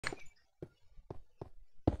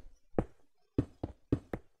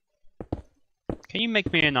Can you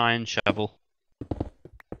make me an iron shovel?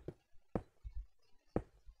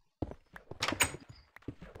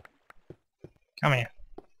 Come here.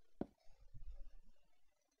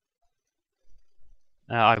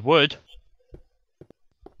 I would.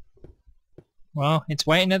 Well, it's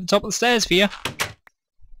waiting at the top of the stairs for you.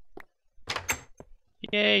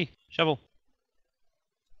 Yay! Shovel.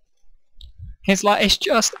 It's like it's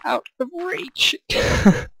just out of reach.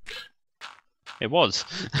 It was.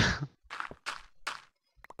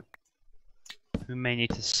 We may need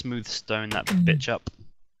to smooth stone that bitch up.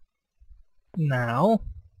 Now.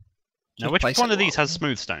 Now, just which place one it of these well. has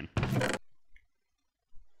smooth stone?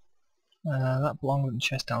 That belongs in the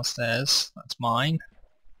chest downstairs. That's mine.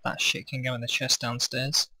 That shit can go in the chest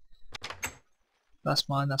downstairs. That's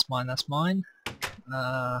mine, that's mine, that's mine.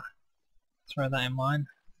 Throw that in mine.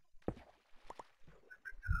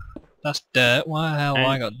 That's dirt. Why the hell have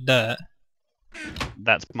I got dirt?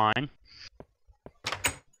 That's mine.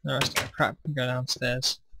 The rest of the crap can go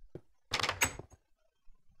downstairs.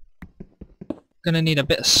 Gonna need a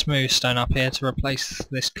bit of smooth stone up here to replace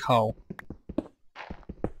this coal.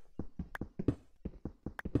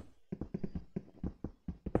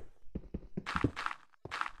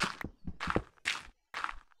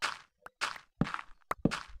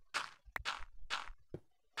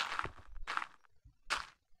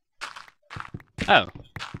 Oh,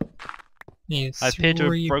 Need I appear to have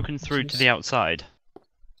 3 broken through to pieces. the outside.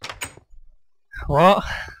 What?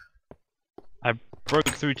 I broke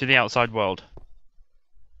through to the outside world.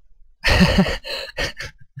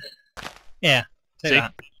 Yeah, do See?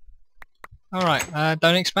 that. Alright,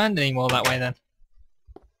 don't expand anymore that way then.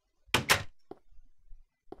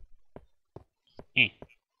 Eh.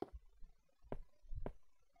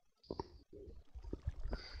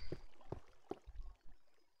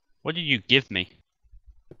 What did you give me?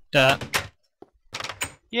 Dirt.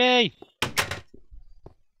 Yay!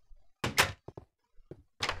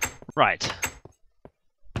 Right.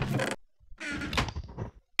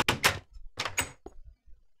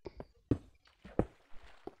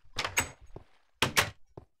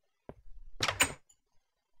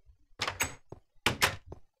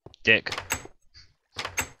 Dick.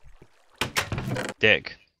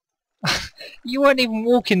 Dick. You weren't even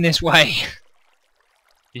walking this way.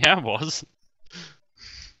 Yeah, I was.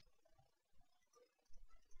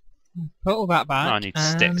 Put all that back. Oh, I need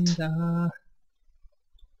and, sticked.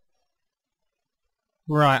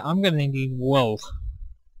 Right, I'm gonna need wool.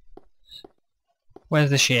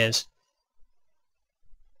 Where's the shears?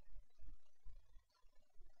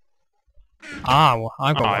 Ah, well,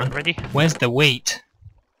 I've got Alright, one. ready? Where's the wheat?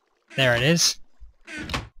 There it is.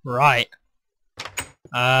 Right.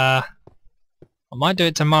 I might do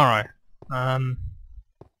it tomorrow.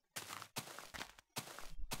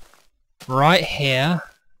 Right here.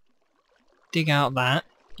 Dig out that.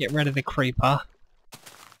 Get rid of the creeper.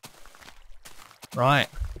 Right.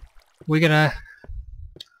 We're gonna...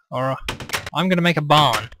 Or I'm gonna make a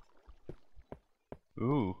barn.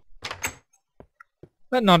 Ooh.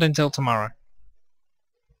 But not until tomorrow.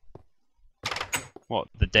 What,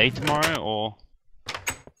 the day tomorrow, or...?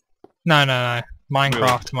 No. Minecraft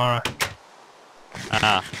Real. tomorrow.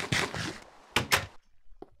 Ah.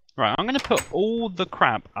 Right, I'm gonna put all the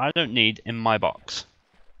crap I don't need in my box.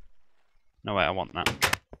 No way, I want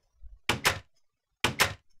that.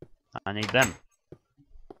 I need them.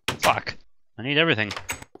 Fuck. I need everything.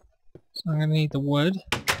 So I'm gonna need the wood.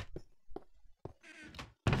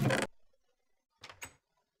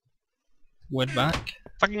 Wood back.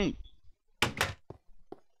 Fucking...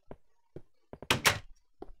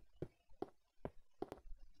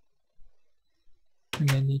 I'm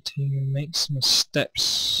gonna need to make some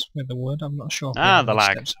steps with the wood. I'm not sure if we Ah, have the any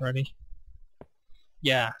lag. steps already.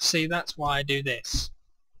 Yeah, see, that's why I do this.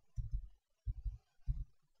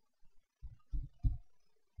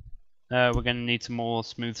 We're gonna need some more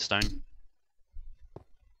smooth stone.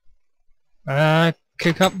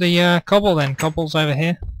 Cook up the cobble then. Cobble's over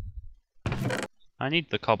here. I need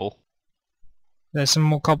the cobble. There's some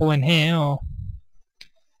more cobble in here, or...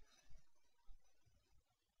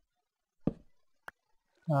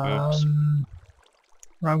 Oops.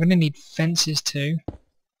 Right, I'm gonna need fences too.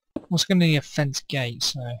 I'm also gonna need a fence gate,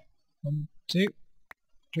 so... 1, 2,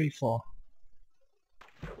 3, 4.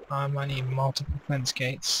 I might need multiple fence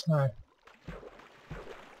gates, so...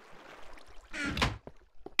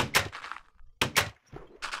 At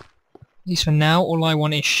least for now, all I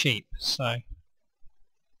want is sheep, so...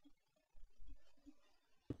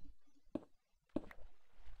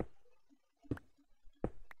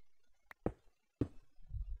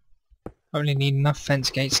 I only need enough fence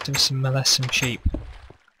gates to molest some sheep.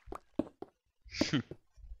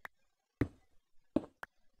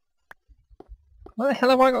 Where the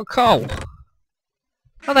hell have I got coal?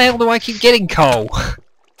 How the hell do I keep getting coal?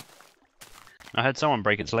 I heard someone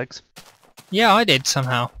break its legs. Yeah, I did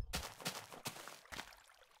somehow.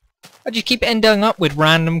 I just keep ending up with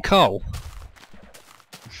random coal.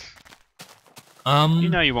 You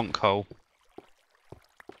know you want coal.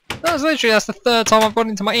 That's the third time I've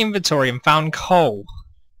gone into my inventory and found coal.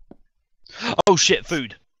 Oh shit,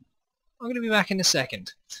 food! I'm gonna be back in a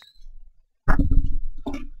second.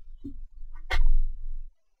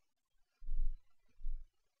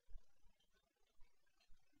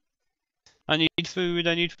 I need food,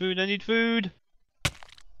 I need food, I need food!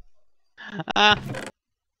 Ah!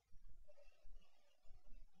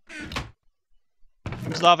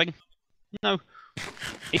 I'm starving. No!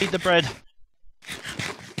 Eat the bread!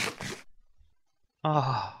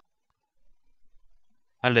 Ah!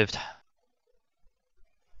 I lived.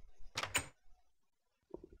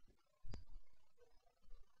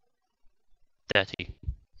 Dirty.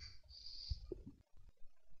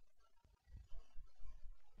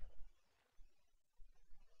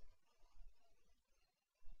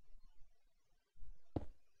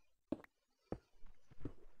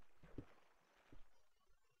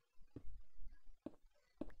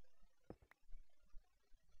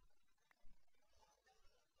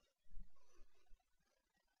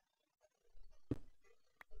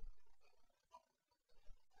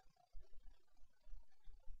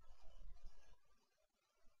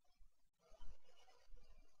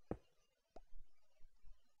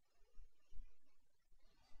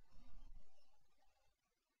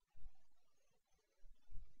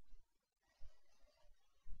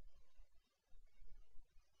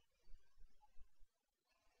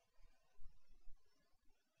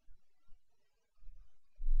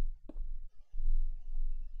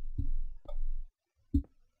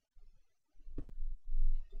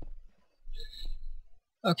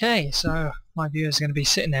 Okay, so my viewer's going to be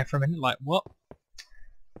sitting there for a minute like, what?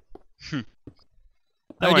 Don't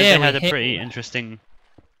Oh worry, dear, they had we a hit pretty interesting.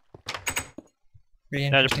 really They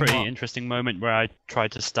had a interesting pretty what? interesting moment where I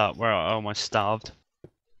tried to start where I almost starved.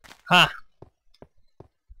 Ha!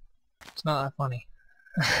 It's not that funny.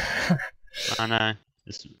 I know.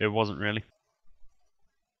 It wasn't really.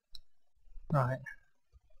 Right.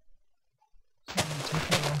 So I'm gonna take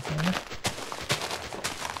it along here.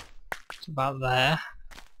 It's about there.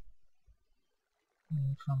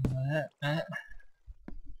 And from there,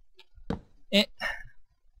 it.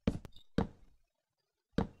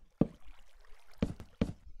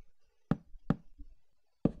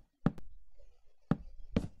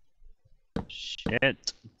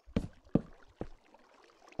 Shit.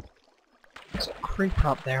 There's a creeper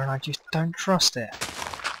up there and I just don't trust it.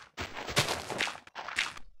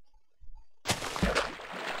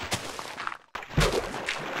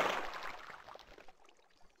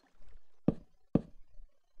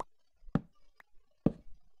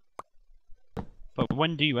 But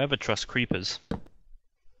when do you ever trust creepers?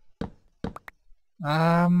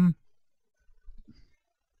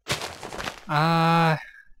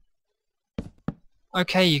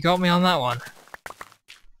 Okay, you got me on that one.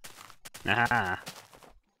 Ah.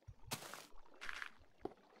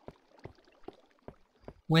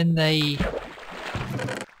 When they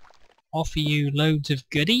offer you loads of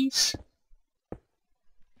goodies?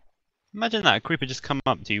 Imagine that, a creeper just come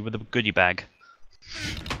up to you with a goodie bag.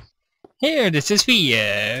 Here, this is for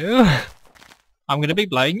you. I'm gonna be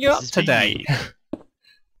blowing you This up is for today. you.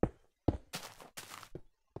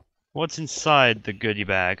 What's inside the goodie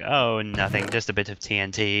bag? Oh, nothing, just a bit of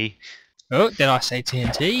TNT. Oh, did I say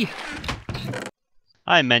TNT?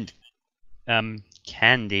 I meant,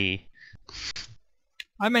 candy.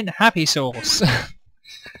 I meant happy sauce.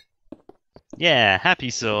 Yeah,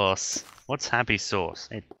 happy sauce. What's happy sauce?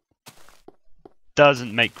 It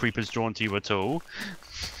doesn't make creepers drawn to you at all.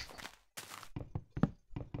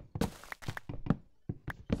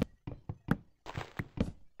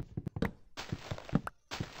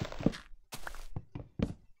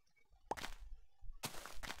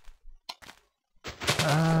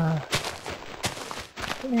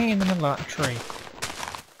 Something in the middle of that tree.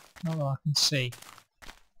 Not that I can see.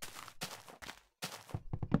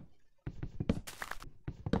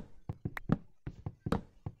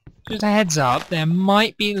 Just a heads up, there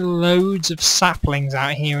might be loads of saplings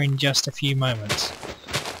out here in just a few moments.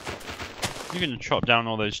 You're gonna chop down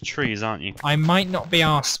all those trees, aren't you? I might not be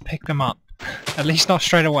asked to pick them up. At least not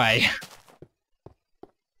straight away.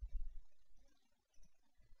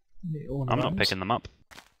 I'm not picking them up.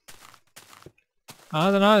 I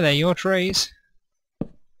don't know, they're your trees.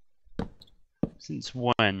 Since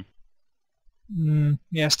when?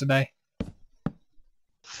 Yesterday.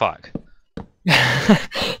 Fuck.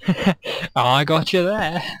 I got you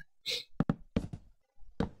there.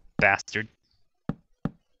 Bastard.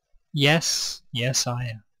 Yes, yes I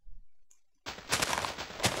am.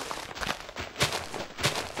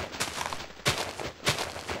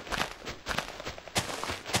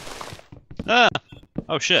 Ah!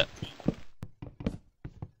 Oh shit.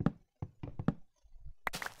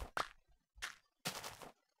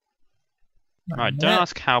 Right, don't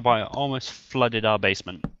ask how, but I almost flooded our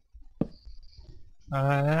basement.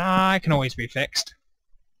 I can always be fixed.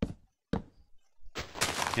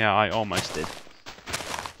 Yeah, I almost did.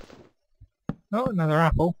 Oh, another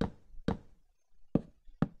apple.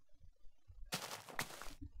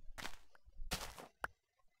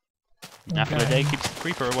 Apple a day keeps the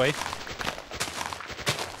creeper away.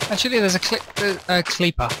 Actually, there's a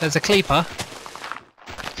creeper. There's a creeper.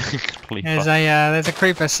 Creeper. There's a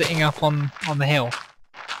creeper sitting up on the hill.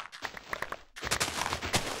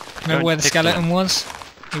 Remember Don't where the tickle skeleton him. was?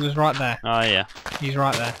 He was right there. Oh yeah. He's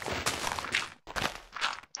right there.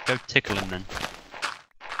 Go tickle him then.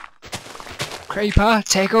 Creeper,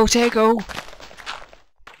 tickle, tickle.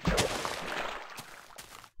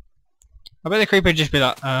 I bet the creeper would just be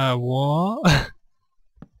like, what?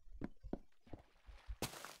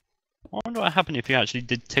 I wonder what happened if you actually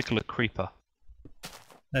did tickle a creeper.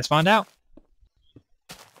 Let's find out.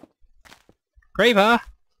 Creeper!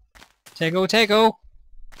 Tickle, tickle!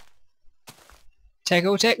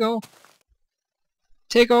 Tickle, tickle!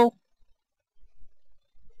 Tickle!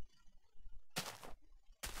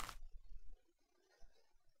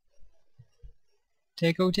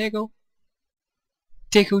 Tickle, tickle!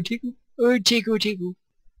 Tickle, tickle! Oh, tickle, tickle!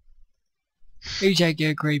 Who's a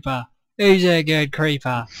good creeper? Who's a good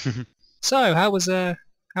creeper? So, how was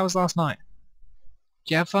last night?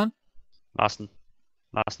 Did you have fun? Last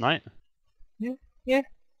night? Yeah, yeah.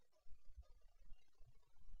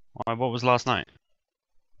 Why, what was last night?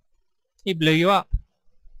 He blew you up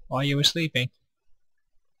while you were sleeping.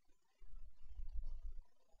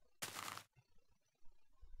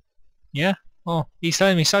 Yeah? Oh, he's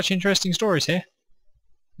telling me such interesting stories here.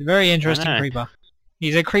 A very interesting know. creeper.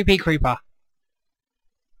 He's a creepy creeper.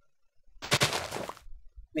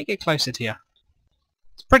 Let me get closer to you.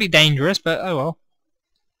 It's pretty dangerous, but oh well.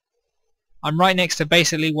 I'm right next to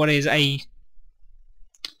basically what is a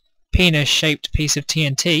penis-shaped piece of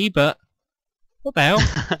TNT, but what the hell?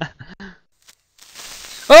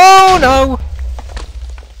 Oh no!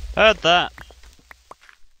 Heard that.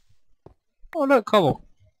 Oh look, cobble.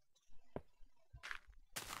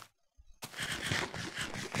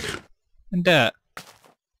 And dirt.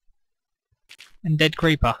 And dead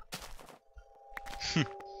creeper.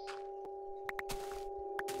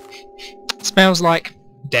 Smells like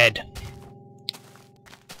dead.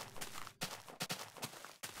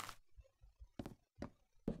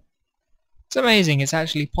 It's amazing it's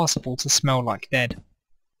actually possible to smell like dead.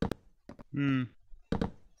 Hmm.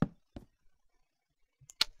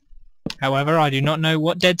 However, I do not know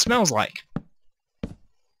what dead smells like.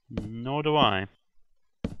 Nor do I.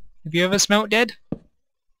 Have you ever smelt dead?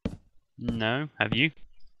 No, have you?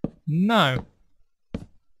 No.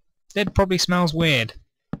 Dead probably smells weird.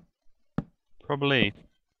 Probably.